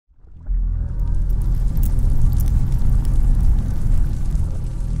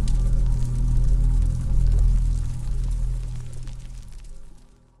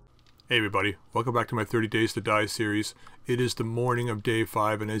Hey everybody, welcome back to my 30 Days to Die series. It is the morning of day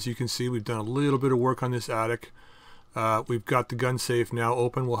 5, and as you can see, we've done a little bit of work on this attic. We've got the gun safe now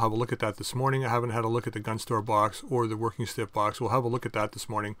open. We'll have a look at that this morning. I haven't had a look at the gun store box or the working stiff box. We'll have a look at that this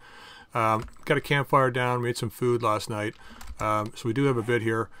morning. Got a campfire down, made some food last night. So we do have a bit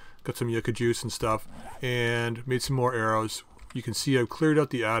here. Got some yucca juice and stuff, and made some more arrows. You can see I've cleared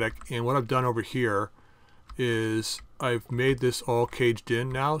out the attic, and what I've done over here is I've made this all caged in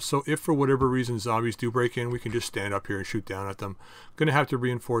now, so if for whatever reason zombies do break in, we can just stand up here and shoot down at them. I'm going to have to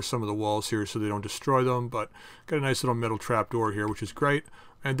reinforce some of the walls here so they don't destroy them, but got a nice little metal trap door here, which is great.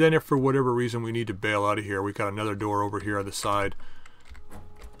 And then if for whatever reason we need to bail out of here, we got another door over here on the side,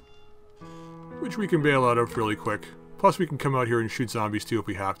 which we can bail out of really quick. Plus we can come out here and shoot zombies too if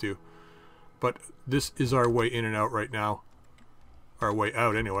we have to. But this is our way in and out right now. Our way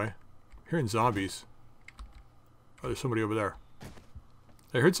out anyway. Hearing zombies. Oh, there's somebody over there.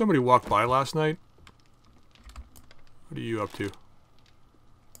 I heard somebody walk by last night. What are you up to?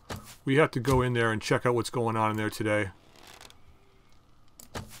 We have to go in there and check out what's going on in there today.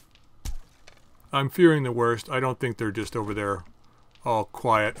 I'm fearing the worst. I don't think they're just over there all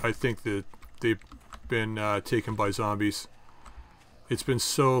quiet. I think that they've been taken by zombies. It's been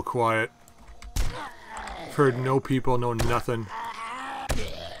so quiet. I've heard no people, no nothing.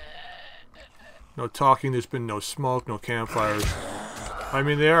 No talking, there's been no smoke, no campfires. I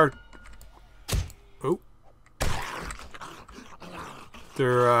mean, they are... Oh.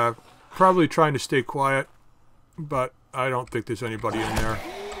 They're probably trying to stay quiet, but I don't think there's anybody in there.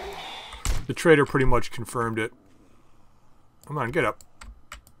 The trader pretty much confirmed it. Come on, get up.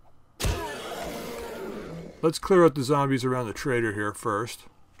 Let's clear out the zombies around the trader here first.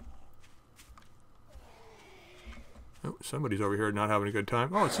 Oh, somebody's over here not having a good time.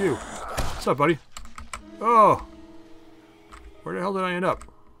 Oh, it's you. What's up, buddy? Oh! Where the hell did I end up?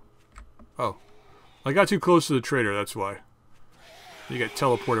 Oh. I got too close to the trader, that's why. You get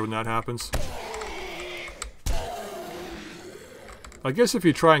teleported when that happens. I guess if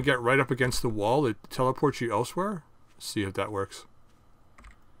you try and get right up against the wall, it teleports you elsewhere. Let's see if that works.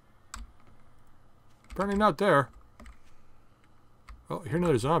 Apparently not there. Oh, here's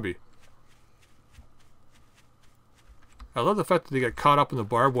another zombie. I love the fact that they get caught up in the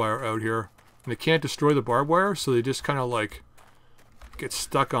barbed wire out here. And they can't destroy the barbed wire, so they just kind of like get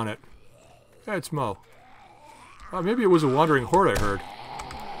stuck on it. Yeah, it's Mo. Maybe it was a wandering horde I heard.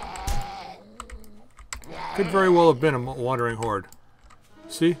 Could very well have been a wandering horde.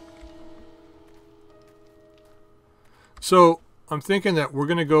 See? So, I'm thinking that we're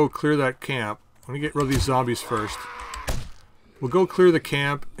going to go clear that camp. I'm going to get rid of these zombies first. We'll go clear the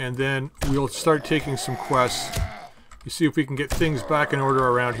camp, and then we'll start taking some quests. You see if we can get things back in order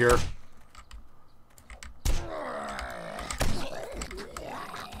around here.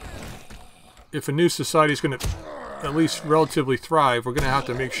 If a new society is going to at least relatively thrive, we're going to have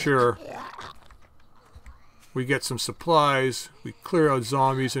to make sure we get some supplies, we clear out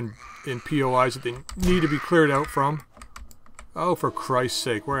zombies and POIs that they need to be cleared out from. Oh, for Christ's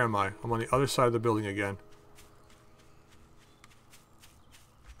sake, where am I? I'm on the other side of the building again.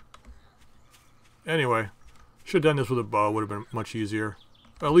 Anyway, should have done this with a bow, would have been much easier.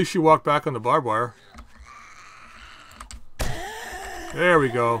 But at least you walk back on the barbed wire. There we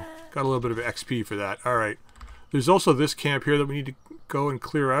go. Got a little bit of XP for that. Alright. There's also this camp here that we need to go and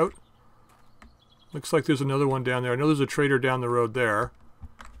clear out. Looks like there's another one down there. I know there's a trader down the road there.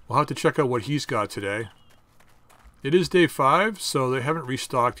 We'll have to check out what he's got today. It is day 5, so they haven't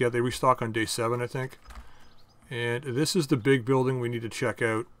restocked yet. They restock on day 7, I think. And this is the big building we need to check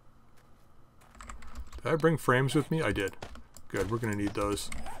out. Did I bring frames with me? I did. Good, we're going to need those.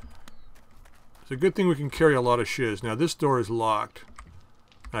 It's a good thing we can carry a lot of shiz. Now this door is locked.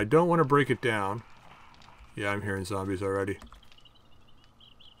 I don't want to break it down. Yeah, I'm hearing zombies already.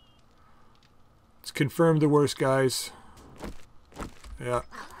 It's confirmed the worst, guys. Yeah.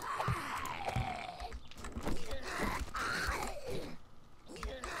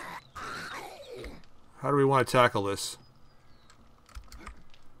 How do we want to tackle this?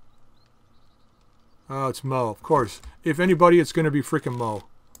 Oh, it's Mo, of course. If anybody, it's going to be frickin' Mo.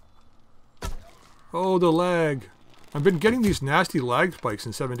 Oh, the lag. I've been getting these nasty lag spikes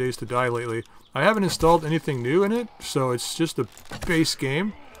in 7 Days to Die lately. I haven't installed anything new in it, so it's just a base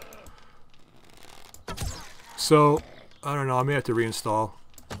game. So, I don't know, I may have to reinstall.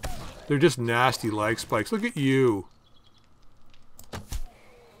 They're just nasty lag spikes. Look at you.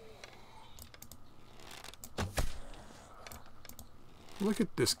 Look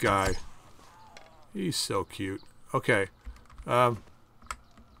at this guy. He's so cute. Okay. Yeah,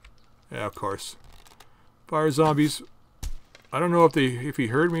 of course. Fire zombies. I don't know if he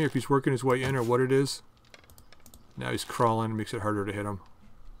heard me, if he's working his way in, or what it is. Now he's crawling, makes it harder to hit him.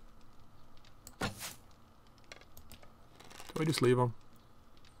 Do I just leave him?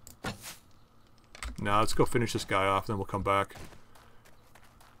 No, let's go finish this guy off, then we'll come back.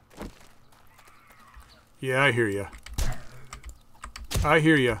 Yeah, I hear you. I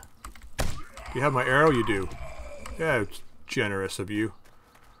hear you. Do you have my arrow? You do. Yeah, it's generous of you.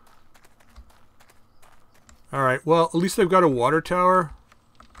 Alright, well, at least I've got a water tower.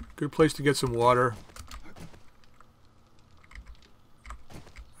 Good place to get some water.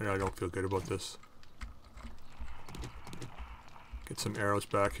 I don't feel good about this. Get some arrows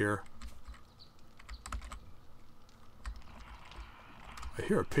back here. I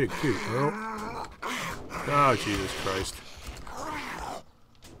hear a pig too. Oh, oh Jesus Christ.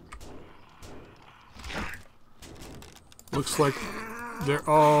 Looks like they're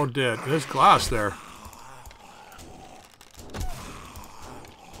all dead. There's glass there.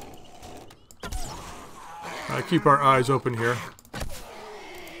 Keep our eyes open here.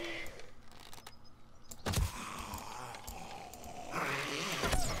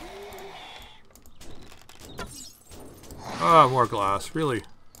 Ah, more glass. Really?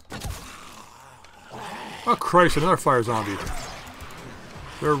 Oh Christ, another fire zombie.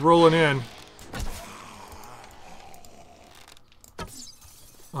 They're rolling in.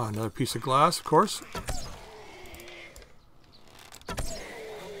 Oh, another piece of glass, of course.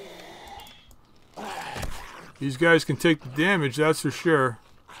 These guys can take the damage, that's for sure.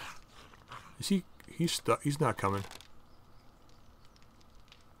 Is he... He's stuck. He's not coming.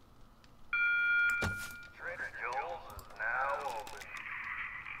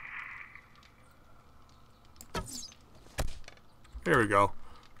 There we go.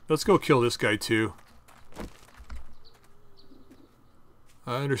 Let's go kill this guy too.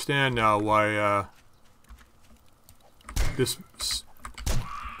 I understand now why this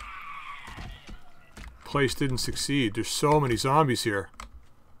place didn't succeed. There's so many zombies here.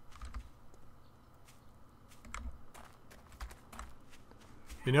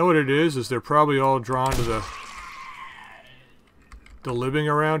 You know what it is? Is they're probably all drawn to the living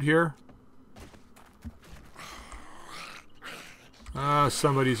around here. Ah,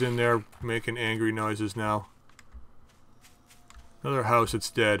 somebody's in there making angry noises now. Another house that's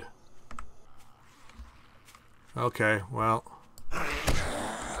dead. Okay, well. Let's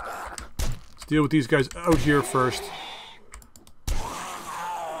deal with these guys out here first.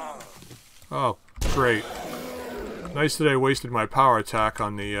 Oh, great. Nice that I wasted my power attack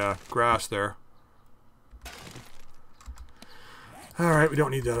on the grass there. Alright, we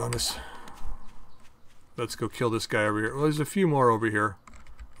don't need that on us. Let's go kill this guy over here. Well, there's a few more over here.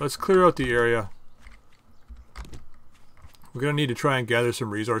 Let's clear out the area. We're going to need to try and gather some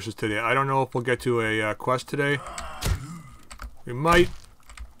resources today. I don't know if we'll get to a quest today. We might,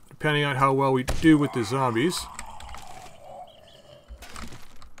 depending on how well we do with the zombies.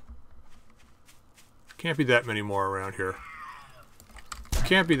 Can't be that many more around here.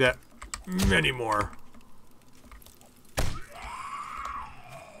 Can't be that many more.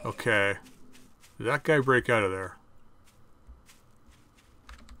 Okay. Did that guy break out of there?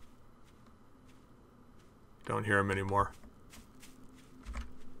 Don't hear him anymore.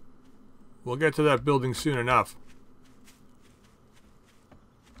 We'll get to that building soon enough.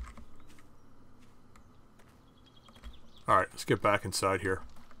 Alright, let's get back inside here.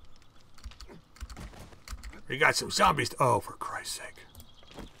 We got some zombies. Oh, for Christ's sake.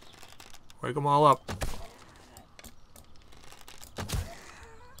 Wake them all up.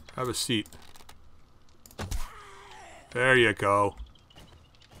 Have a seat. There you go.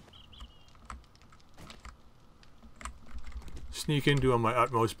 Sneak in, doing my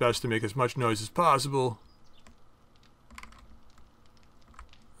utmost best to make as much noise as possible.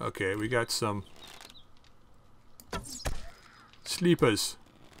 Okay, we got some sleepers.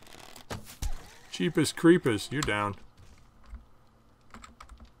 Cheapest creepers. You're down.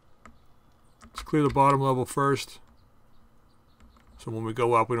 Let's clear the bottom level first. So when we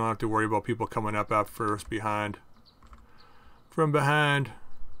go up, we don't have to worry about people coming up after us behind. From behind.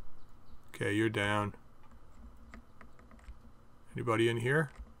 Okay, you're down. Anybody in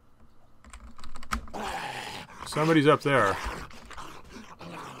here? Somebody's up there.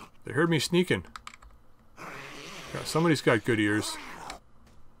 They heard me sneaking. Yeah, somebody's got good ears.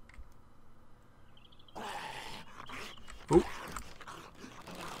 Oh.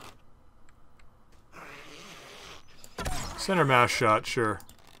 Center mass shot, sure.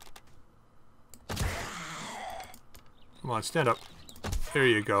 Come on, stand up. There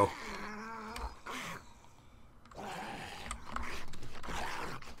you go.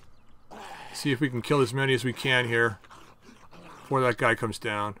 See if we can kill as many as we can here. before that guy comes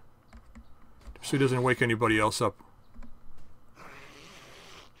down. So he doesn't wake anybody else up.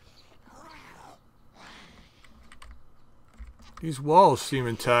 These walls seem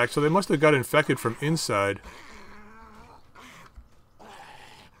intact, so they must have got infected from inside.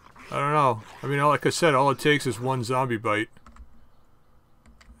 I don't know. I mean, like I said, all it takes is one zombie bite.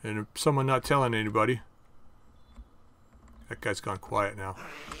 And someone not telling anybody. That guy's gone quiet now.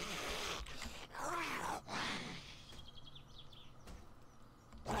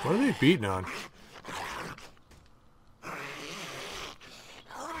 What are they beating on?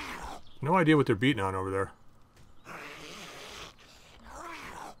 No idea what they're beating on over there.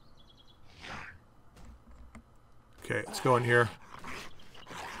 Okay, let's go in here.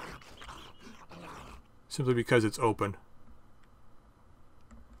 Simply because it's open.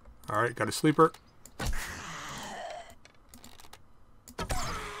 Alright, got a sleeper.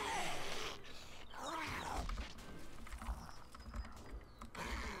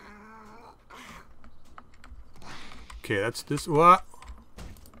 Okay, that's this. What?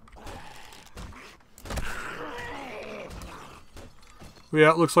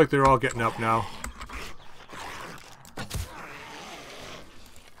 Yeah, it looks like they're all getting up now.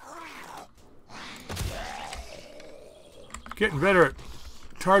 Getting better at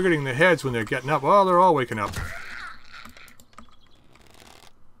targeting the heads when they're getting up. Oh, they're all waking up.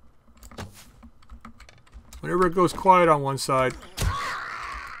 Whenever it goes quiet on one side.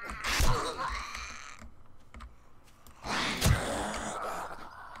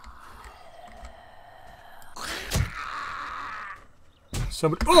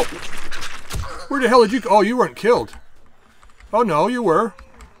 Somebody. Oh! Where the hell did you. Oh, you weren't killed. Oh, no, you were.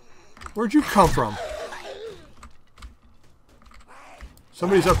 Where'd you come from?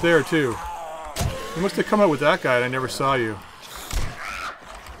 Somebody's up there, too. You must have come out with that guy and I never saw you.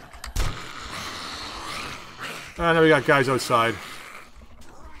 Ah, now we got guys outside.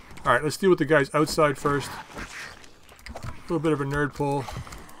 Alright, let's deal with the guys outside first. A little bit of a nerd pull.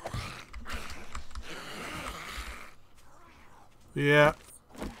 Yeah.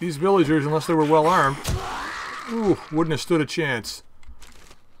 These villagers, unless they were well armed, ooh, wouldn't have stood a chance.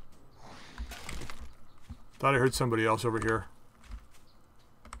 Thought I heard somebody else over here.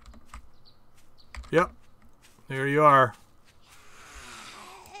 Yep. There you are.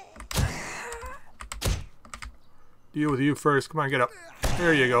 Deal with you first. Come on, get up.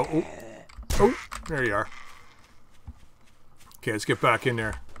 There you go. Oh, oh, there you are. Okay, let's get back in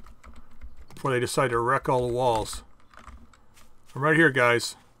there before they decide to wreck all the walls. I'm right here,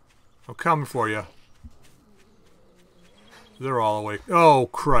 guys. I'm coming for you. They're all awake. Oh,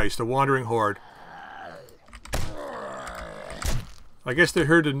 Christ, a wandering horde. I guess they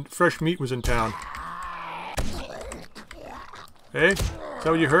heard the fresh meat was in town. Hey, is that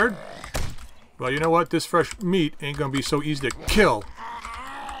what you heard? Well, you know what? This fresh meat ain't gonna be so easy to kill.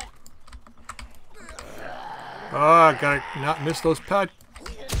 Ah, gotta not miss those power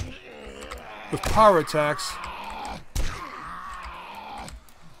attacks.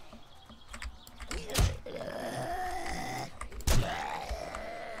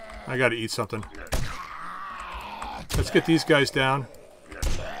 I gotta eat something. Let's get these guys down.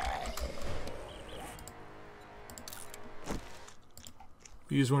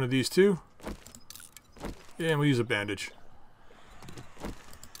 We use one of these too. And we use a bandage.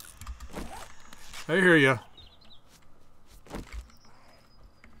 I hear ya.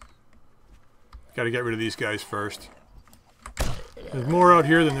 Gotta get rid of these guys first. There's more out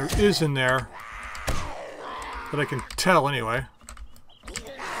here than there is in there. That I can tell anyway.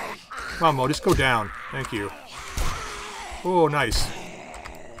 Come on, Mo, just go down. Thank you. Oh, nice.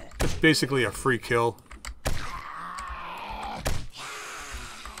 That's basically a free kill.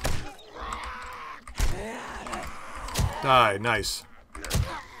 Die, nice.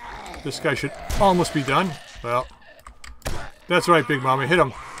 This guy should almost be done. Well, that's right, Big Mommy. Hit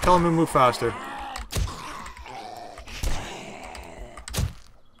him. Tell him to move faster.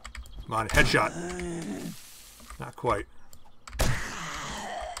 Come on, headshot. Not quite.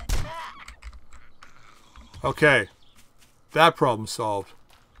 Okay. That problem solved.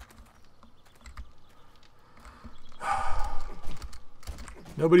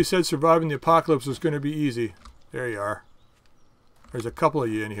 Nobody said surviving the apocalypse was going to be easy. There you are. There's a couple of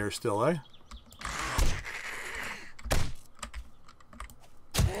you in here still, eh?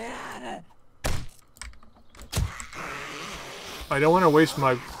 I don't want to waste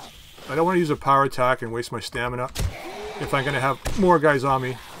my... I don't want to use a power attack and waste my stamina if I'm going to have more guys on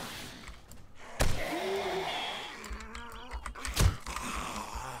me.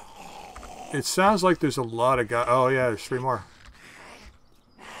 It sounds like there's a lot of guys. Oh yeah, there's 3 more.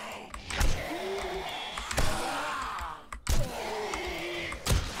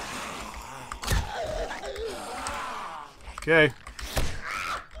 Okay.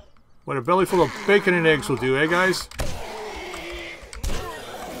 What a belly full of bacon and eggs will do, eh, guys?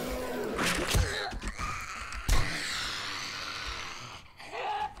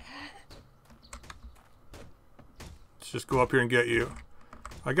 Let's just go up here and get you.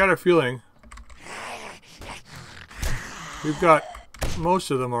 I got a feeling we've got most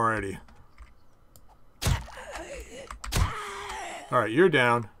of them already. Alright, you're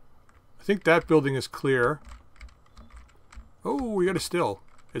down. I think that building is clear. Oh, we got a still.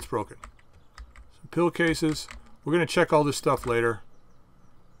 It's broken. Some pill cases. We're going to check all this stuff later.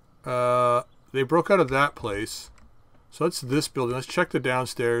 They broke out of that place. So that's this building. Let's check the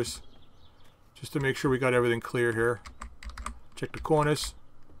downstairs. Just to make sure we got everything clear here. Check the corners.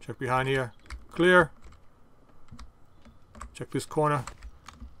 Check behind here. Clear. Check this corner.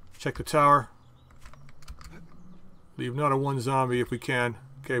 Check the tower. Leave not a one zombie if we can.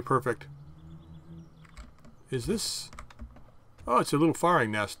 Okay, perfect. Is this... Oh, it's a little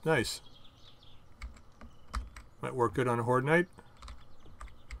firing nest. Nice. Might work good on a Horde Night.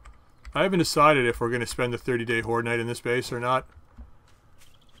 I haven't decided if we're going to spend the 30-day Horde Night in this base or not.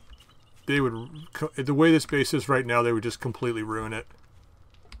 They would... The way this base is right now, they would just completely ruin it.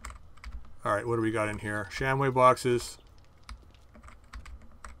 Alright, what do we got in here? Shamway boxes.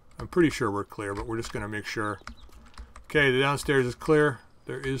 I'm pretty sure we're clear, but we're just going to make sure. Okay, the downstairs is clear.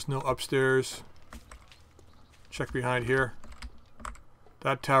 There is no upstairs. Check behind here.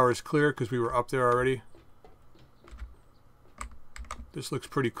 That tower is clear because we were up there already. This looks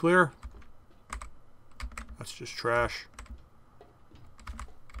pretty clear. That's just trash.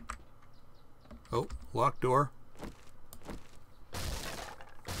 Oh, locked door.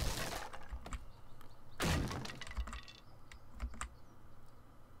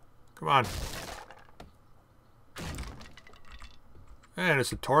 Come on. And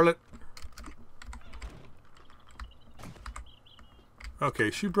it's a toilet.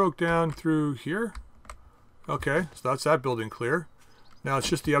 Okay, she broke down through here. Okay, so that's that building clear. Now it's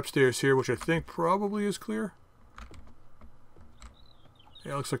just the upstairs here, which I think probably is clear.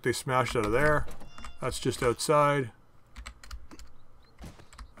 Yeah, it looks like they smashed out of there. That's just outside.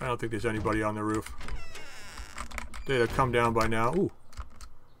 I don't think there's anybody on the roof. They'd have come down by now. Ooh.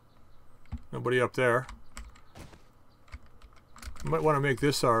 Nobody up there. Might want to make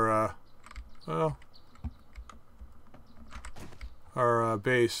this our, well, our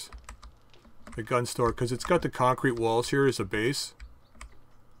base, the gun store, because it's got the concrete walls here as a base.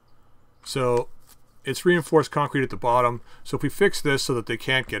 So it's reinforced concrete at the bottom. So if we fix this so that they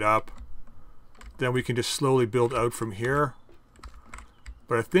can't get up, then we can just slowly build out from here.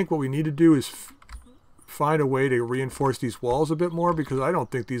 But I think what we need to do is find a way to reinforce these walls a bit more, because I don't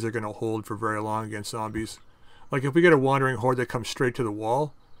think these are going to hold for very long against zombies. Like if we get a wandering horde that comes straight to the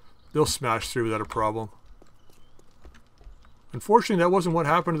wall, they'll smash through without a problem. Unfortunately, that wasn't what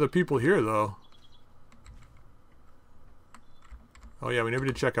happened to the people here, though. Oh yeah, we never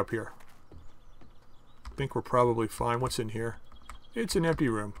did check up here. I think we're probably fine. What's in here? It's an empty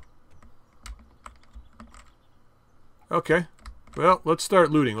room. Okay. Well, let's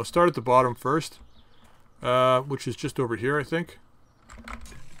start looting. Let's start at the bottom first. Which is just over here, I think.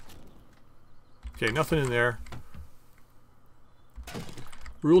 Okay, nothing in there.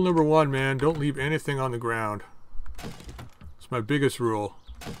 Rule number 1, man, don't leave anything on the ground. It's my biggest rule.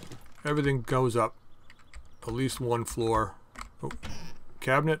 Everything goes up at least one floor. Oh,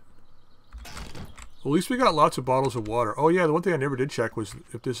 cabinet. At least we got lots of bottles of water. Oh yeah, the one thing I never did check was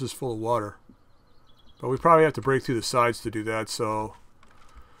if this is full of water. But we probably have to break through the sides to do that, so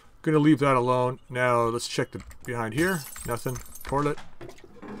gonna leave that alone. Now let's check the behind here. Nothing. Toilet.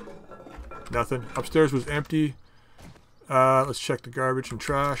 Nothing. Upstairs was empty. Let's check the garbage and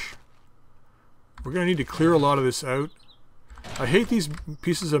trash. We're going to need to clear a lot of this out. I hate these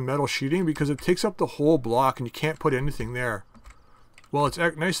pieces of metal sheeting because it takes up the whole block and you can't put anything there. Well, it's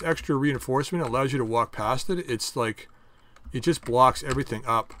nice extra reinforcement. It allows you to walk past it. It's like, it just blocks everything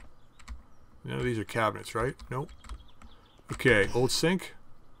up. None of these are cabinets, right? Nope. Okay, old sink.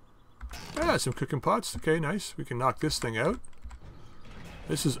 Ah, some cooking pots. Okay, nice. We can knock this thing out.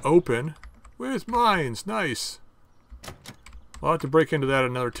 This is open with mines. Nice. We'll have to break into that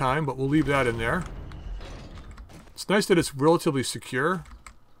another time, but we'll leave that in there. It's nice that it's relatively secure.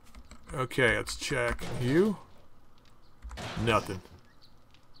 Okay, let's check you. Nothing.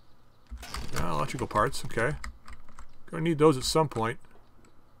 Electrical parts, okay. Gonna need those at some point.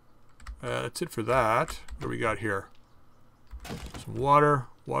 That's it for that. What do we got here? Some water.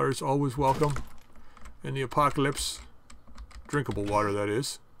 Water's always welcome in the apocalypse. Drinkable water, that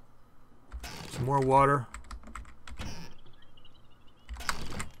is. Some more water.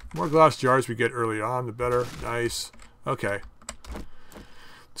 More glass jars we get early on, the better. Nice. Okay.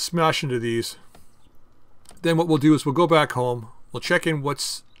 Smash into these. Then what we'll do is we'll go back home. We'll check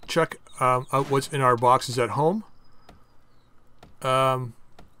out what's in our boxes at home. I'll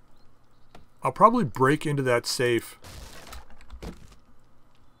probably break into that safe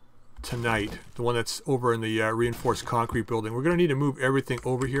tonight. The one that's over in the reinforced concrete building. We're going to need to move everything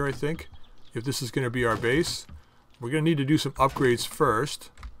over here, I think. If this is going to be our base. We're going to need to do some upgrades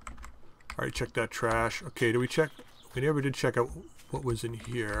first. Alright, check that trash. Okay, we never did check out what was in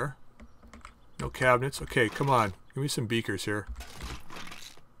here. No cabinets. Okay, come on. Give me some beakers here.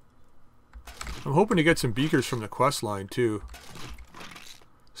 I'm hoping to get some beakers from the quest line too.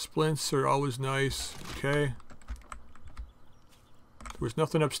 Splints are always nice. Okay. There was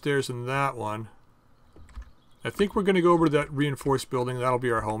nothing upstairs in that one. I think we're going to go over to that reinforced building. That'll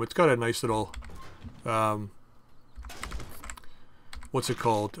be our home. It's got a nice little... what's it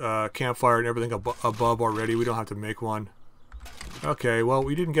called? Campfire and everything above already. We don't have to make one. Okay, well,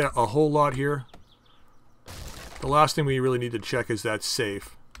 we didn't get a whole lot here. The last thing we really need to check is that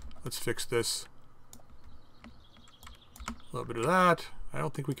safe. Let's fix this. A little bit of that. I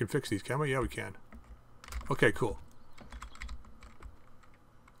don't think we can fix these, can we? Yeah, we can. Okay, cool.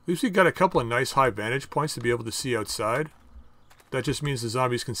 At least we got a couple of nice high vantage points to be able to see outside. That just means the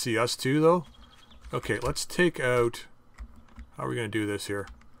zombies can see us too, though. Okay, let's take out... How are we going to do this here?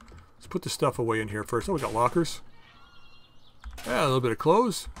 Let's put the stuff away in here first. Oh, we got lockers. Yeah, a little bit of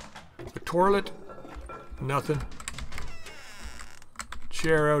clothes. A toilet. Nothing.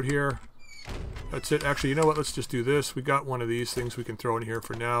 Chair out here. That's it. Actually, you know what? Let's just do this. We got one of these things we can throw in here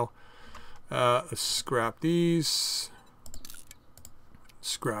for now. Let's scrap these.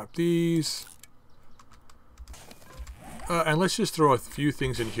 Scrap these. And let's just throw a few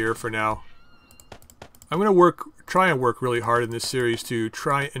things in here for now. I'm going to try and work really hard in this series to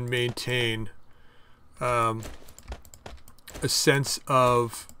try and maintain a sense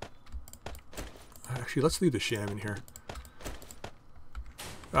of... Actually, let's leave the sham in here.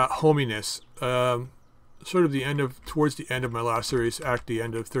 Hominess. Sort of towards the end of my last series, at the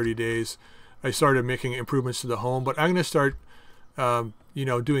end of 30 days, I started making improvements to the home, but I'm going to start, you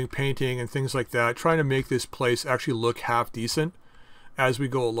know, doing painting and things like that, trying to make this place actually look half decent as we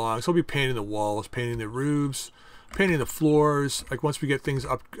go along. So I'll be painting the walls, painting the roofs, painting the floors. Like once we get things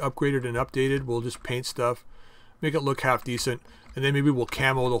upgraded and updated, we'll just paint stuff, make it look half decent, and then maybe we'll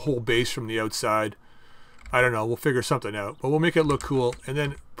camo the whole base from the outside. I don't know, we'll figure something out, but we'll make it look cool. And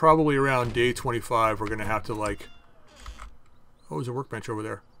then probably around day 25, we're gonna have to like, oh, there's a workbench over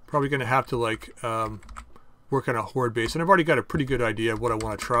there. Probably gonna have to like work on a horde base, and I've already got a pretty good idea of what I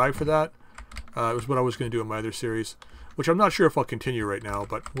want to try for that. It was what I was gonna do in my other series, which I'm not sure if I'll continue right now,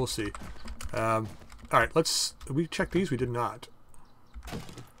 but we'll see. All right, we check these? We did not.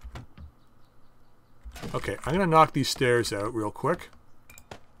 Okay, I'm gonna knock these stairs out real quick.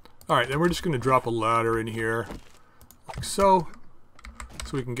 Alright, then we're just going to drop a ladder in here, like so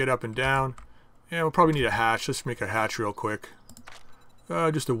we can get up and down. And we'll probably need a hatch. Let's make a hatch real quick.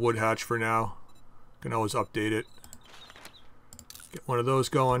 Just a wood hatch for now. Can always update it. Get one of those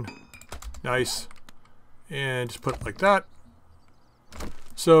going. Nice. And just put it like that.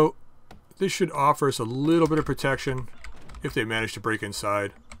 So, this should offer us a little bit of protection if they manage to break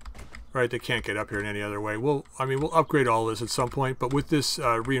inside. Right, they can't get up here in any other way. We'll upgrade all this at some point, but with this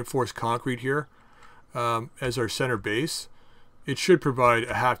reinforced concrete here as our center base, it should provide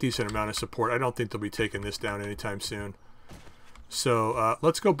a half-decent amount of support. I don't think they'll be taking this down anytime soon. So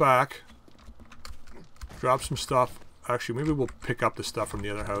let's go back, drop some stuff. Actually, maybe we'll pick up the stuff from the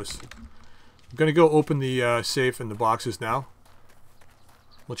other house. I'm going to go open the safe and the boxes now.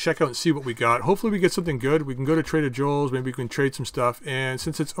 We'll check out and see what we got. Hopefully we get something good. We can go to Trader Joel's. Maybe we can trade some stuff. And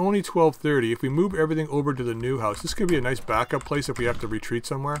since it's only 12:30, if we move everything over to the new house, this could be a nice backup place if we have to retreat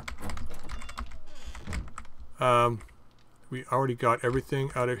somewhere. We already got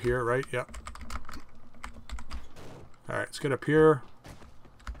everything out of here, right? Yep. Alright, let's get up here.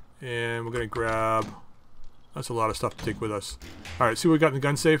 And we're going to grab... That's a lot of stuff to take with us. Alright, see what we got in the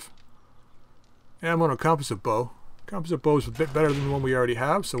gun safe? Ammo and a composite bow. Composite bow is a bit better than the one we already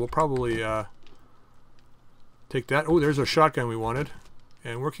have, so we'll probably take that. Oh, there's our shotgun we wanted.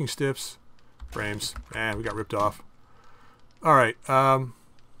 And working stiffs. Frames. Man, we got ripped off. Alright, I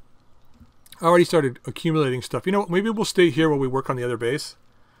already started accumulating stuff. You know what, maybe we'll stay here while we work on the other base.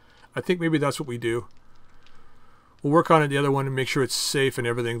 I think maybe that's what we do. We'll work on it, the other one, and make sure it's safe and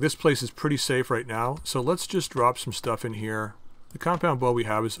everything. This place is pretty safe right now, so let's just drop some stuff in here. The compound bow we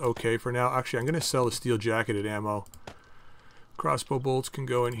have is okay for now. Actually, I'm going to sell the steel jacketed ammo. Crossbow bolts can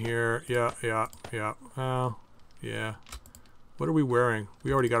go in here. Yeah. What are we wearing?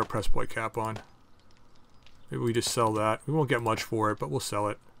 We already got a press boy cap on. Maybe we just sell that. We won't get much for it, but we'll sell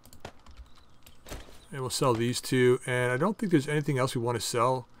it. And we'll sell these two. And I don't think there's anything else we want to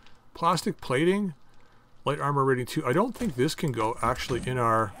sell. Plastic plating. Light armor rating 2. I don't think this can go actually in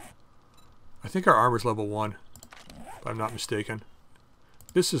our... I think our armor's level 1. If I'm not mistaken.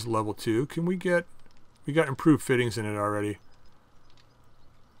 This is level 2. Can we get... We got improved fittings in it already.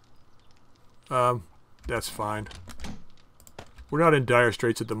 That's fine. We're not in dire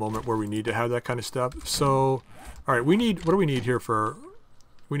straits at the moment where we need to have that kind of stuff. So, alright, we need... What do we need here for...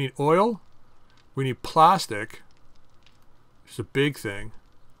 We need oil. We need plastic. Which is a big thing.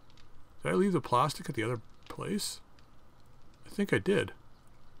 Did I leave the plastic at the other place? I think I did.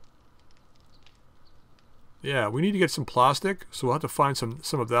 Yeah, we need to get some plastic, so we'll have to find some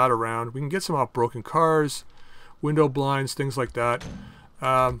of that around. We can get some off broken cars, window blinds, things like that.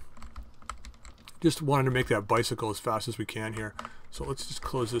 Just wanted to make that bicycle as fast as we can here. So let's just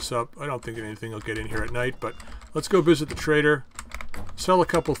close this up. I don't think anything will get in here at night, but let's go visit the trader. Sell a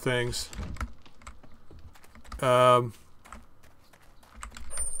couple things. And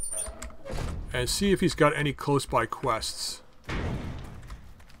see if he's got any close by quests.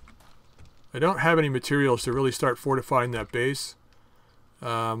 I don't have any materials to really start fortifying that base.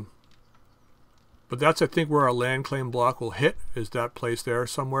 But that's, I think, where our land claim block will hit, is that place there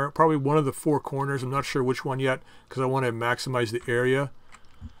somewhere. Probably one of the 4 corners. I'm not sure which one yet, because I want to maximize the area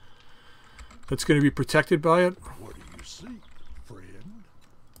that's going to be protected by it. What do you see, friend?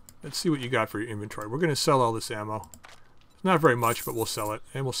 Let's see what you got for your inventory. We're going to sell all this ammo. Not very much, but we'll sell it.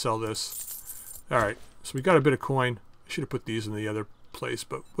 And we'll sell this. Alright, so we got a bit of coin. I should have put these in the other place,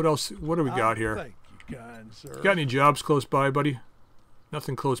 but what else? What do we got here? Thank you, kind sir. Got any jobs close by, buddy?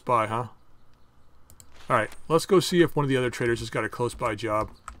 Nothing close by, huh? Alright, let's go see if one of the other traders has got a close by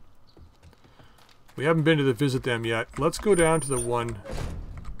job. We haven't been to visit them yet. Let's go down to the one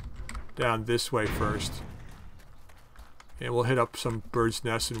down this way first. And we'll hit up some bird's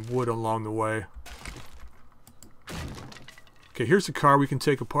nests and wood along the way. Okay, here's the car we can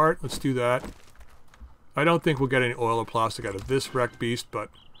take apart. Let's do that. I don't think we'll get any oil or plastic out of this wrecked beast, but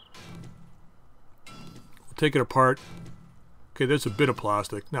we'll take it apart. Okay, there's a bit of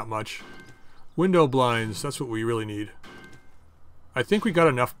plastic, not much. Window blinds, that's what we really need. I think we got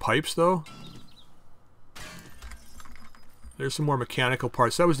enough pipes, though. There's some more mechanical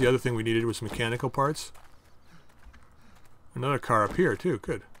parts. That was the other thing we needed, was mechanical parts. Another car up here, too.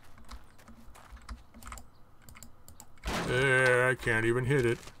 Good. There, I can't even hit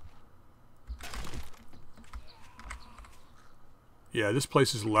it. Yeah, this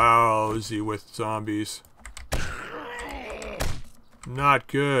place is lousy with zombies. Not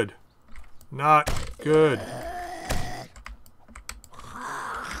good. Not good.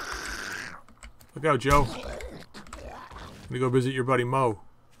 Look out, Joe. Let me go visit your buddy Mo,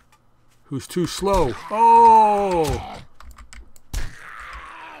 who's too slow. Oh!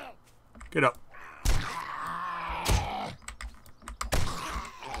 Get up.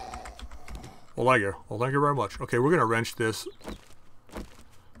 Well, thank you. Well, thank you very much. Okay, we're going to wrench this.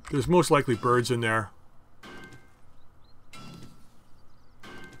 There's most likely birds in there.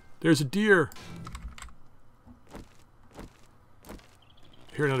 There's a deer.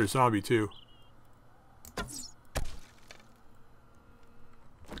 I hear another zombie too.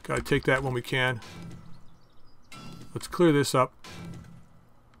 Gotta take that when we can. Let's clear this up.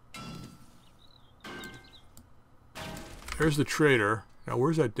 There's the trader. Now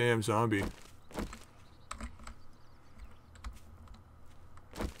where's that damn zombie?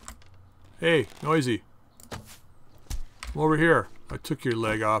 Hey, noisy. Come over here. I took your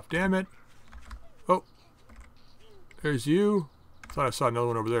leg off. Damn it. Oh. There's you. Thought I saw another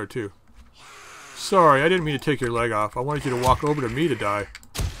one over there too. Sorry, I didn't mean to take your leg off. I wanted you to walk over to me to die.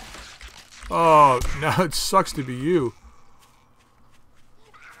 Oh, now it sucks to be you.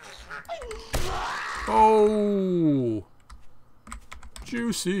 Oh.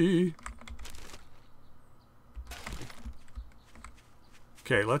 Juicy.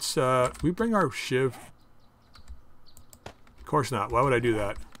 Okay, let's, we bring our shiv. Of course not. Why would I do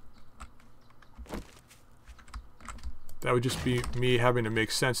that? That would just be me having to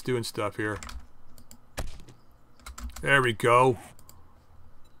make sense doing stuff here. There we go.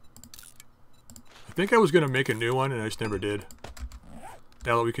 I think I was going to make a new one and I just never did.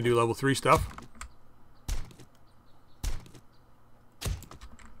 Now that we can do level 3 stuff.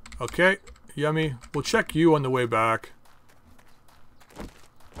 Okay, yummy. We'll check you on the way back.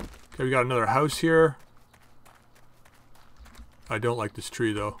 Okay, we got another house here. I don't like this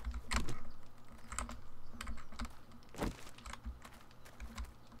tree though.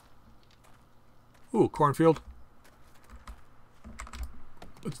 Ooh, cornfield.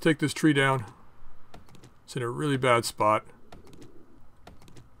 Let's take this tree down. It's in a really bad spot.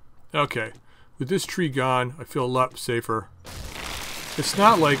 Okay. With this tree gone, I feel a lot safer. It's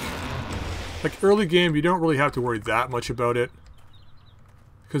not like early game, you don't really have to worry that much about it.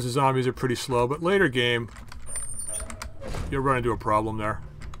 Because the zombies are pretty slow. But later game, you'll run into a problem there.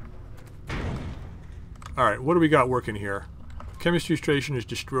 Alright, what do we got working here? Chemistry station is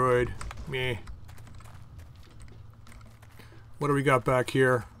destroyed. Meh. What do we got back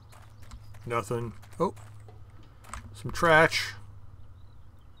here? Nothing. Oh. Some trash.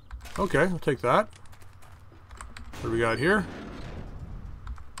 Okay, I'll take that. What do we got here?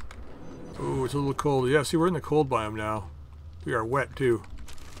 Oh, it's a little cold. Yeah, see, we're in the cold biome now. We are wet, too.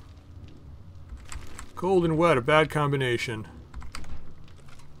 Cold and wet, a bad combination.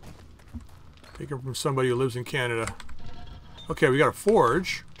 Taken from somebody who lives in Canada. Okay, we got a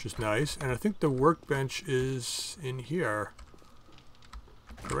forge, which is nice. And I think the workbench is in here.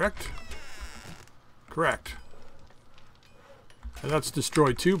 Correct? Correct. And that's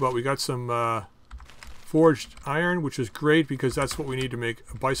destroyed too, but we got some forged iron, which is great because that's what we need to make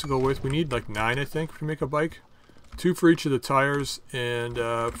a bicycle with. We need like 9, I think, to make a bike. 2 for each of the tires, and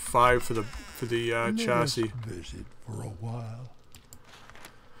 5 for the chassis. Visit for a while.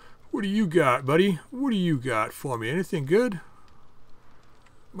 What do you got, buddy? What do you got for me? Anything good?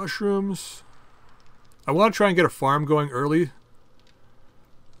 Mushrooms. I want to try and get a farm going early.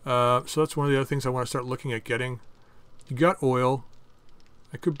 So that's one of the other things I want to start looking at getting. You got oil.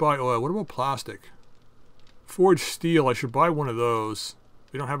 I could buy oil. What about plastic? Forged steel. I should buy one of those.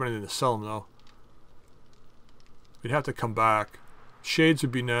 We don't have anything to sell them, though. We'd have to come back. Shades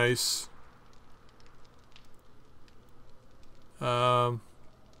would be nice. Yeah.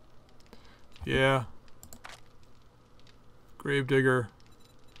 Gravedigger.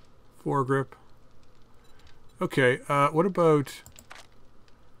 Foregrip. Okay, what about...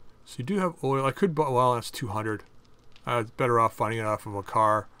 So you do have oil. I could buy... Well, that's 200. It's better off finding it off of a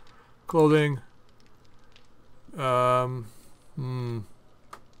car. Clothing. I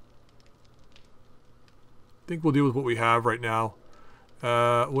think we'll deal with what we have right now.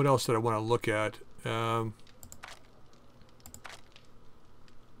 What else did I want to look at? You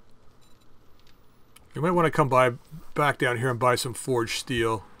might want to come back down here and buy some forged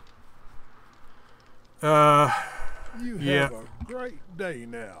steel. You have a great day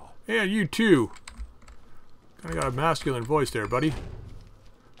now. Yeah, you too. Kind of got a masculine voice there, buddy.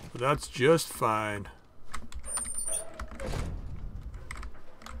 But that's just fine.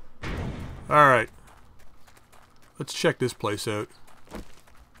 Alright. Let's check this place out.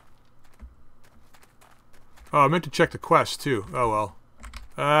 Oh, I meant to check the quest too. Oh well.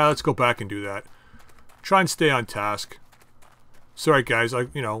 Let's go back and do that. Try and stay on task. Sorry guys,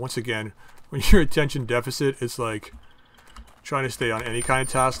 once again, when you're attention deficit, it's like trying to stay on any kind of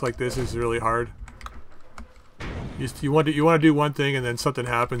task like this is really hard. You want to do one thing and then something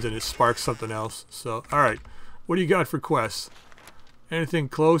happens and it sparks something else. So, alright. What do you got for quests? Anything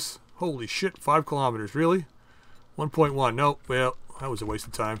close? Holy shit, 5 kilometers. Really? 1.1. Nope. Well, that was a waste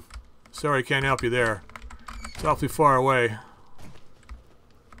of time. Sorry, I can't help you there. It's awfully far away.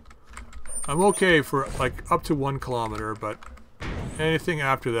 I'm okay for like up to 1 kilometer, but anything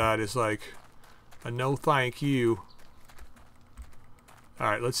after that is like a no thank you.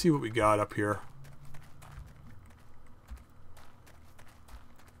 Alright, let's see what we got up here.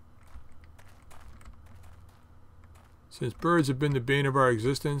 Since birds have been the bane of our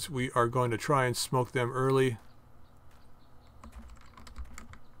existence, we are going to try and smoke them early.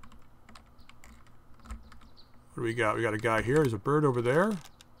 What do we got? We got a guy here. There's a bird over there.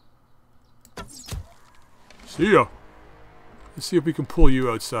 See ya. Let's see if we can pull you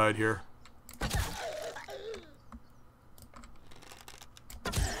outside here.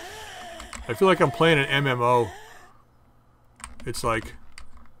 I feel like I'm playing an MMO. It's like,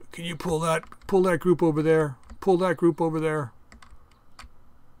 can you pull that group over there? Pull that group over there.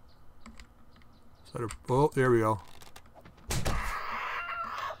 Oh, there we go.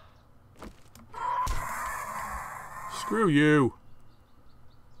 Screw you.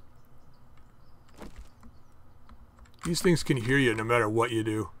 These things can hear you no matter what you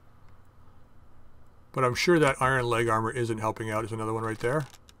do. But I'm sure that iron leg armor isn't helping out. There's another one right there.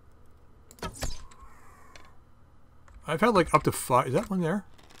 I've had like up to 5. Is that one there?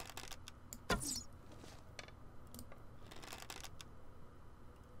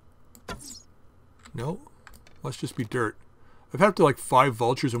 No. Must just be dirt. I've had up to like 5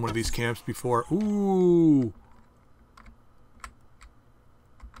 vultures in one of these camps before. Ooh.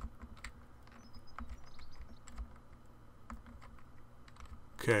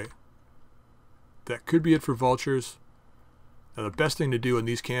 Okay. That could be it for vultures. Now the best thing to do in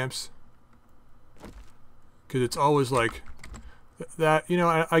these camps because it's always like that. You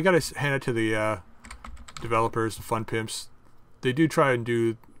know, I gotta hand it to the developers, the fun pimps. They do try and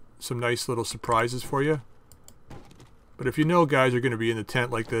do some nice little surprises for you. But if you know guys are going to be in the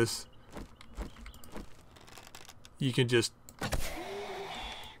tent like this, you can just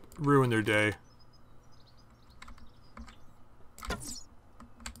ruin their day.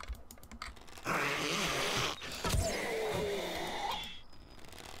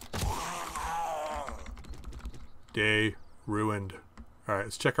 Day ruined. Alright,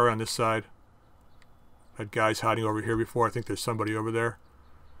 let's check around this side. Had guys hiding over here before. I think there's somebody over there.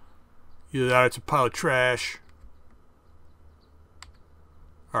 Either that or it's a pile of trash.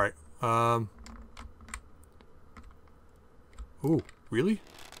 Alright. Ooh, really?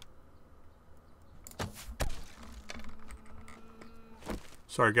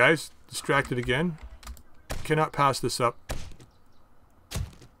 Sorry guys, distracted again. Cannot pass this up.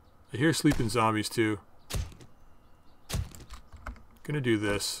 I hear sleeping zombies too. Gonna do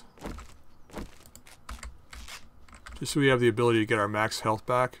this. Just so we have the ability to get our max health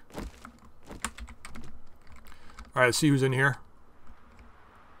back. Alright, let's see who's in here.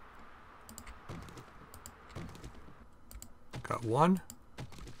 Got one.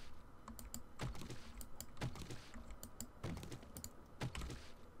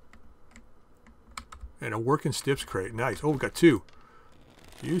 And a working stips crate. Nice. Oh, we got two.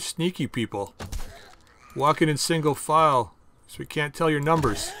 You sneaky people. Walking in single file, so we can't tell your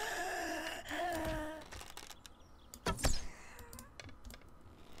numbers.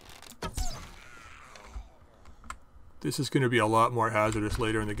 This is going to be a lot more hazardous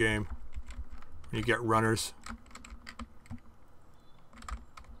later in the game when you get runners.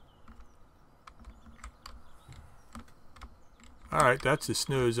 Alright, that's the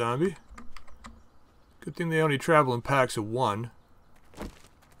snow zombie. Good thing they only travel in packs of one.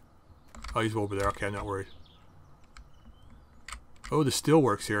 Oh, he's over there. Okay, I'm not worried. Oh, the still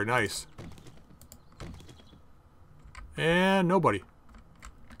works here. Nice. And nobody.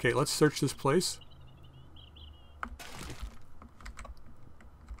 Okay, let's search this place.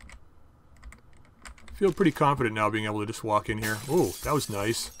 Feel pretty confident now being able to just walk in here. Oh, that was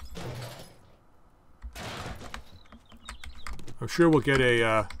nice. I'm sure we'll get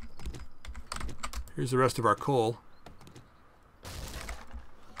a, here's the rest of our coal.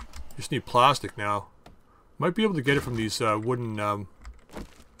 Just need plastic now. Might be able to get it from these wooden, or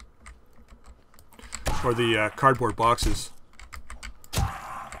the cardboard boxes.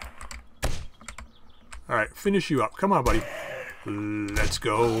 Alright, finish you up. Come on, buddy. Let's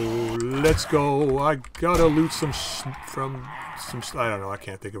go. Let's go. I gotta loot some I don't know, I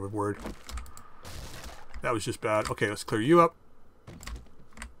can't think of a word. That was just bad. Okay, let's clear you up.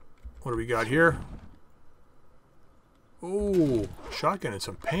 What do we got here? Oh, shotgun and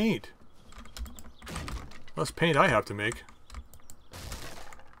some paint. Less paint I have to make.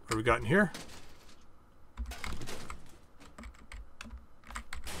 What do we got in here?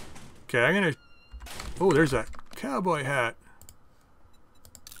 Okay, I'm gonna... Oh, there's that cowboy hat.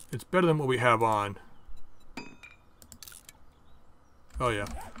 It's better than what we have on. Oh, yeah.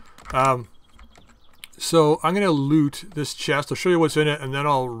 So, I'm gonna loot this chest. I'll show you what's in it, and then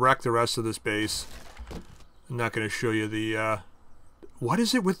I'll wreck the rest of this base. I'm not gonna show you the, What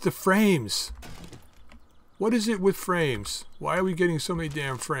is it with the frames? What is it with frames? Why are we getting so many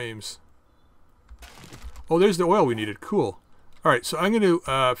damn frames? Oh, there's the oil we needed. Cool. Alright, so I'm going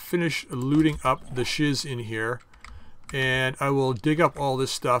to finish looting up the shiz in here. And I will dig up all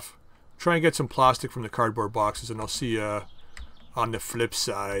this stuff. Try and get some plastic from the cardboard boxes. And I'll see you on the flip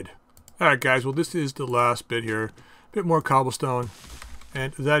side. Alright guys, well this is the last bit here. A bit more cobblestone.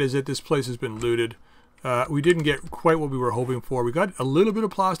 And that is it. This place has been looted. We didn't get quite what we were hoping for. We got a little bit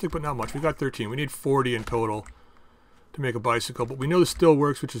of plastic, but not much. We got 13. We need 40 in total to make a bicycle. But we know the still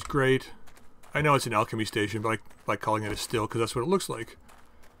works, which is great. I know it's an alchemy station, but I like calling it a still because that's what it looks like.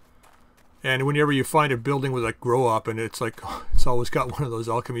 And whenever you find a building with like grow up, and it's like it's always got one of those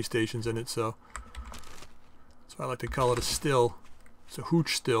alchemy stations in it, so that's why I like to call it a still. It's a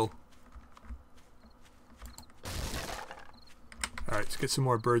hooch still. Alright, let's get some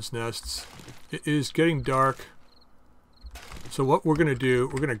more bird's nests. It is getting dark. So what we're going to do,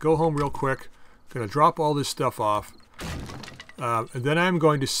 we're going to go home real quick. Going to drop all this stuff off. And then I'm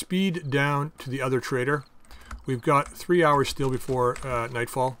going to speed down to the other trader. We've got 3 hours still before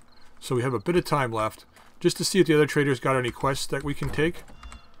nightfall. So we have a bit of time left. Just to see if the other traders got any quests that we can take.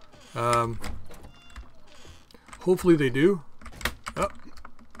 Hopefully they do. Oh.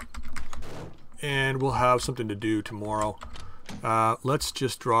 And we'll have something to do tomorrow. Let's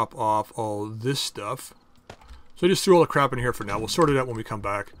just drop off all this stuff. So I just threw all the crap in here for now. We'll sort it out when we come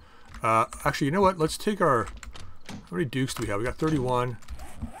back. Actually, you know what? Let's take our How many dukes do we have? We got 31.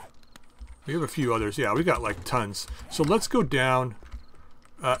 We have a few others. Yeah, we got like tons. So let's go down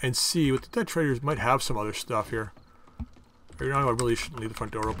and see. What the dead traders might have some other stuff here. I really shouldn't leave the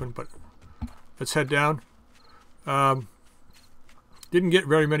front door open, but let's head down. Didn't get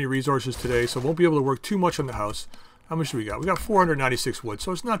very many resources today, so won't be able to work too much on the house. How much do we got? We got 496 wood,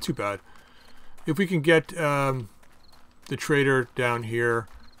 so it's not too bad. If we can get the trader down here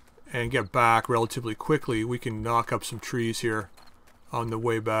and get back relatively quickly, we can knock up some trees here on the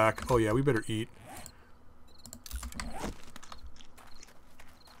way back. Oh yeah, we better eat.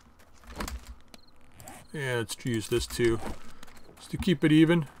 Yeah, let's use this too, just to keep it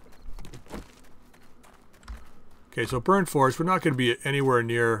even. Okay, so burn forest, we're not going to be anywhere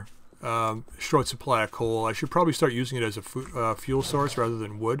near short supply of coal. I should probably start using it as a fuel source rather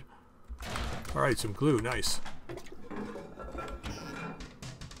than wood. Alright, some glue, nice.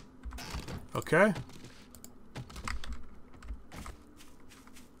 Okay.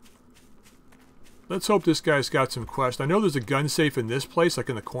 Let's hope this guy's got some quest. I know there's a gun safe in this place, like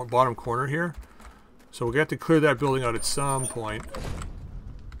in the bottom corner here. So we're going to have to clear that building out at some point.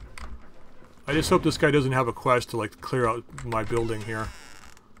 I just hope this guy doesn't have a quest to like clear out my building here.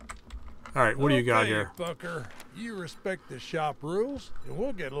 Alright, what do you got here? Fucker, you respect the shop rules, and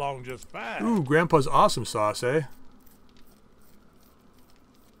we'll get along just fine. Ooh, Grandpa's awesome sauce, eh?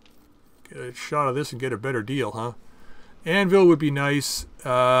 Get a shot of this and get a better deal, huh? Anvil would be nice.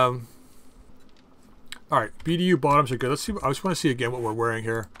 Alright, BDU bottoms are good. Let's see. I just want to see again what we're wearing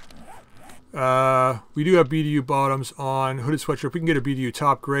here. We do have BDU bottoms on. Hooded sweatshirt. If we can get a BDU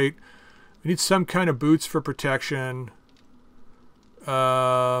top, great. We need some kind of boots for protection.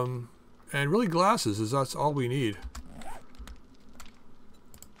 And really glasses, that's all we need.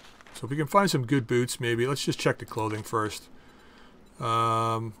 So if we can find some good boots, maybe. Let's just check the clothing first.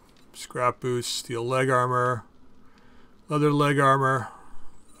 Scrap boots, steel leg armor, leather leg armor.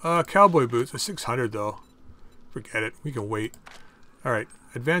 Cowboy boots, a 600 though. Forget it, we can wait. Alright,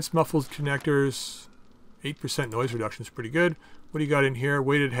 advanced muffled connectors. 8% noise reduction is pretty good. What do you got in here?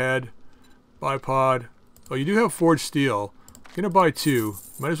 Weighted head. Bipod. Oh, you do have forged steel. I'm gonna buy 2.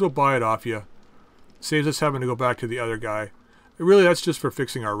 Might as well buy it off you. Saves us having to go back to the other guy. Really, that's just for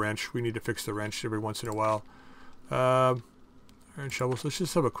fixing our wrench. We need to fix the wrench every once in a while. Iron shovels. Let's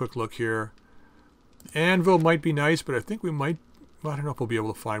just have a quick look here. Anvil might be nice, but I think we might... Well, I don't know if we'll be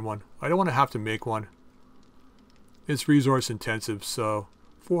able to find one. I don't want to have to make one. It's resource intensive, so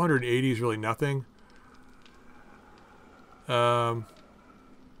 480 is really nothing. A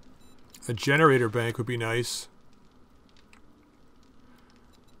generator bank would be nice.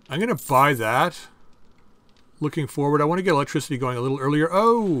 I'm going to buy that. Looking forward, I want to get electricity going a little earlier.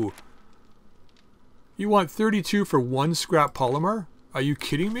 Oh! You want 32 for 1 scrap polymer? Are you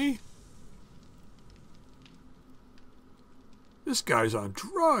kidding me? This guy's on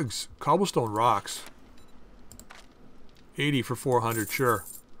drugs. Cobblestone rocks. 80 for 400, sure.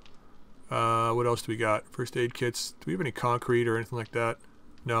 What else do we got? First aid kits. Do we have any concrete or anything like that?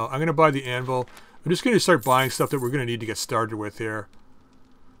 No, I'm going to buy the anvil. I'm just going to start buying stuff that we're going to need to get started with here.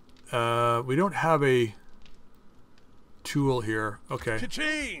 We don't have a tool here. Okay.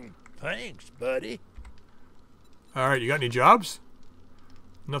 Cha-ching! Thanks, buddy. Alright, you got any jobs?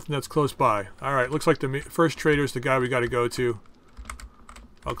 Nothing that's close by. Alright, looks like the first trader is the guy we got to go to.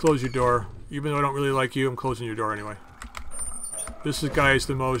 I'll close your door. Even though I don't really like you, I'm closing your door anyway. This guy is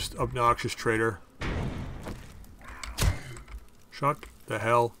the most obnoxious trader. Shut the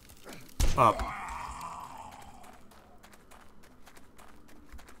hell up.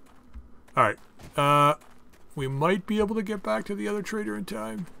 Alright. We might be able to get back to the other trader in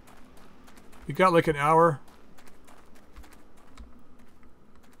time. We got like an hour.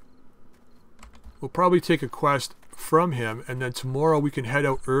 We'll probably take a quest from him, and then tomorrow we can head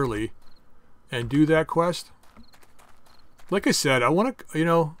out early and do that quest. Like I said, I want to, you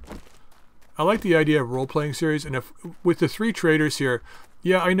know, I like the idea of role-playing series, and if with the 3 traders here,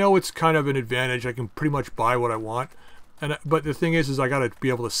 yeah, I know it's kind of an advantage. I can pretty much buy what I want. But the thing is I got to be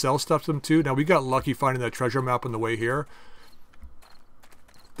able to sell stuff to them too. Now, we got lucky finding that treasure map on the way here.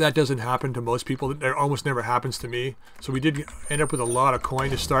 That doesn't happen to most people. It almost never happens to me. So we did end up with a lot of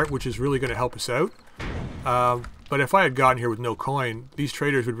coin to start, which is really going to help us out. But if I had gotten here with no coin, these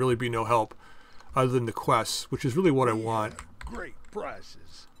traders would really be no help other than the quests, which is really what I want. Great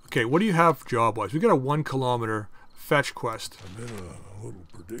prices. Okay, what do you have job-wise? We got a 1 kilometer fetch quest. I'm in a little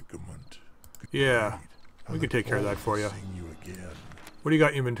predicament. Yeah. We can take care of that for you. What do you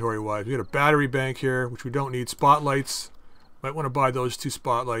got inventory-wise? We got a battery bank here, which we don't need. Spotlights. Might want to buy those 2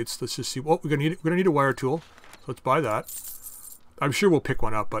 spotlights. Let's just see. Oh, we're gonna need a wire tool. So let's buy that. I'm sure we'll pick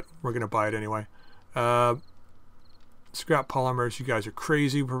one up, but we're gonna buy it anyway. Scrap polymers. You guys are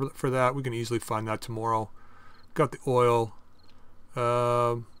crazy for that. We can easily find that tomorrow. Got the oil.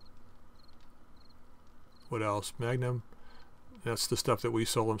 What else? Magnum. That's the stuff that we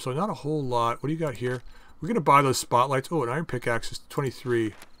sold them. So not a whole lot. What do you got here? We're going to buy those spotlights. Oh, an iron pickaxe is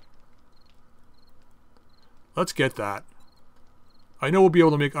 23. Let's get that. I know we'll be able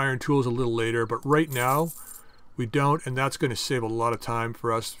to make iron tools a little later, but right now we don't, and that's going to save a lot of time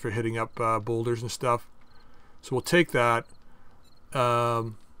for us for hitting up boulders and stuff. So we'll take that.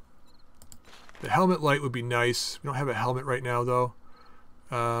 The helmet light would be nice. We don't have a helmet right now, though.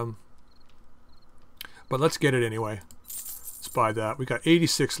 But let's get it anyway. Let's buy that. We got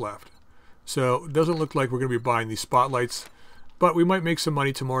 86 left. So it doesn't look like we're going to be buying these spotlights, but we might make some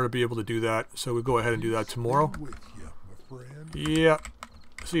money tomorrow to be able to do that. So we'll go ahead and do that tomorrow. Yeah.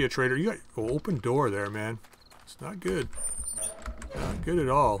 See ya, trader. You got an open door there, man. It's not good. Not good at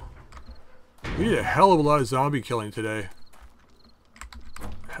all. We did a hell of a lot of zombie killing today.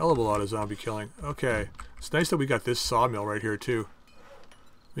 Hell of a lot of zombie killing. Okay. It's nice that we got this sawmill right here, too.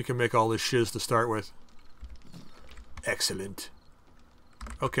 We can make all this shiz to start with. Excellent.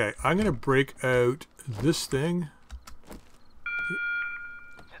 Okay, I'm going to break out this thing.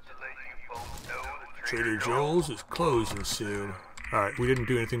 Trader Joel's is closing soon. Alright, we didn't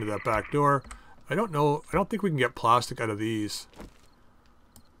do anything to that back door. I don't know. I don't think we can get plastic out of these.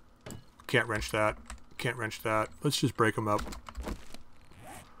 Can't wrench that. Can't wrench that. Let's just break them up.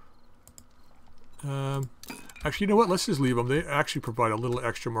 Actually, you know what? Let's just leave them. They actually provide a little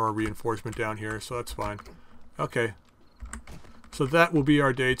extra more reinforcement down here, so that's fine. Okay. So that will be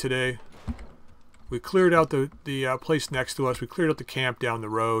our day today. We cleared out the place next to us. We cleared out the camp down the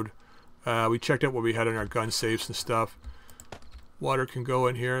road. We checked out what we had in our gun safes and stuff. Water can go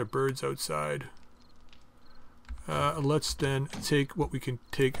in here. Birds outside. Let's then take what we can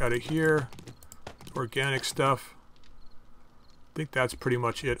take out of here. Organic stuff. I think that's pretty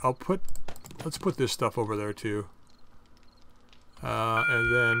much it. Let's put this stuff over there too.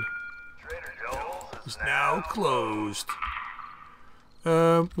 And then it's now closed.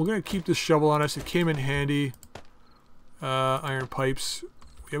 We're going to keep this shovel on us. It came in handy. Iron pipes.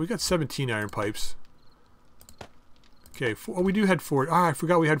 Yeah, we got 17 iron pipes. Okay, oh, we do had forged. Ah, I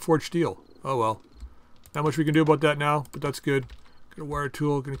forgot we had forged steel. Oh well. Not much we can do about that now, but that's good. Got a wire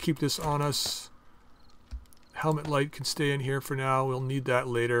tool. Going to keep this on us. Helmet light can stay in here for now. We'll need that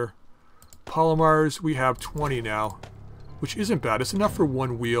later. Polymers, we have 20 now, which isn't bad. It's enough for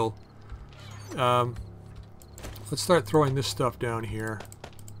one wheel. Let's start throwing this stuff down here.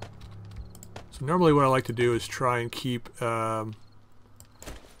 So normally what I like to do is try and keep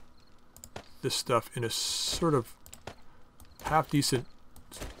this stuff in a sort of half-decent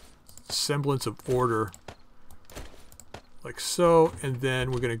semblance of order. Like so, and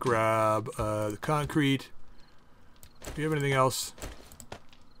then we're going to grab the concrete. Do you have anything else?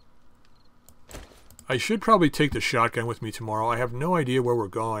 I should probably take the shotgun with me tomorrow. I have no idea where we're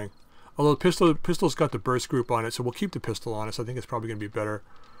going. Although the pistol's got the burst group on it, so we'll keep the pistol on us. I think it's probably going to be better.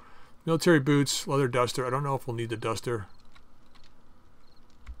 Military boots, leather duster. I don't know if we'll need the duster.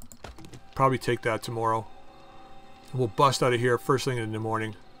 Probably take that tomorrow. We'll bust out of here first thing in the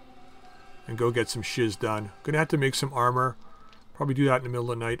morning and go get some shiz done. Gonna have to make some armor. Probably do that in the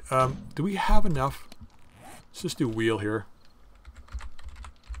middle of the night. Do we have enough? Let's just do wheel here.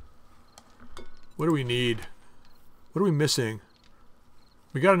 What do we need? What are we missing?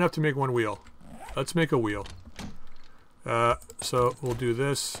 We got enough to make one wheel. Let's make a wheel. So we'll do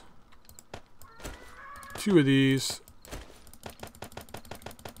this. 2 of these.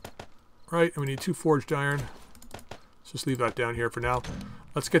 Right, and we need 2 forged iron. Let's just leave that down here for now.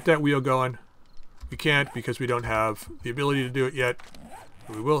 Let's get that wheel going. We can't because we don't have the ability to do it yet.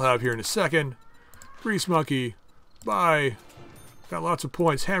 But we will have here in a second. Grease monkey. Buy. Got lots of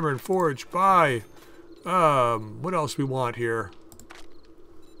points. Hammer and forge. Buy. What else we want here?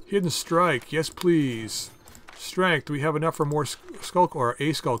 Hidden strike. Yes, please. Strength. Do we have enough for more skull or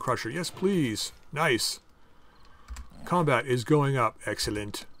a skull crusher? Yes, please. Nice. Combat is going up.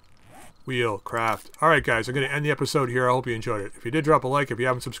 Excellent. Wheel. Craft. Alright, guys. I'm going to end the episode here. I hope you enjoyed it. If you did, drop a like. If you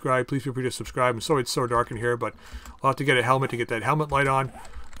haven't subscribed, please feel free to subscribe. I'm sorry it's so dark in here, but I'll have to get a helmet to get that helmet light on.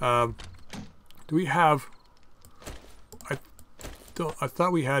 Do we have... I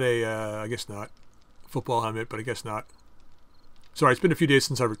thought we had a... I guess not. Football helmet, but I guess not. Sorry, it's been a few days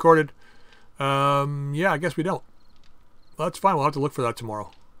since I recorded. Yeah, I guess we don't. Well, that's fine. We'll have to look for that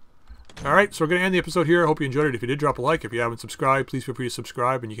tomorrow. Alright, so we're going to end the episode here. I hope you enjoyed it. If you did, drop a like. If you haven't subscribed, please feel free to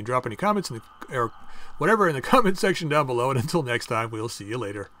subscribe. And you can drop any comments or whatever in the comment section down below. And until next time, we'll see you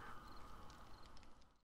later.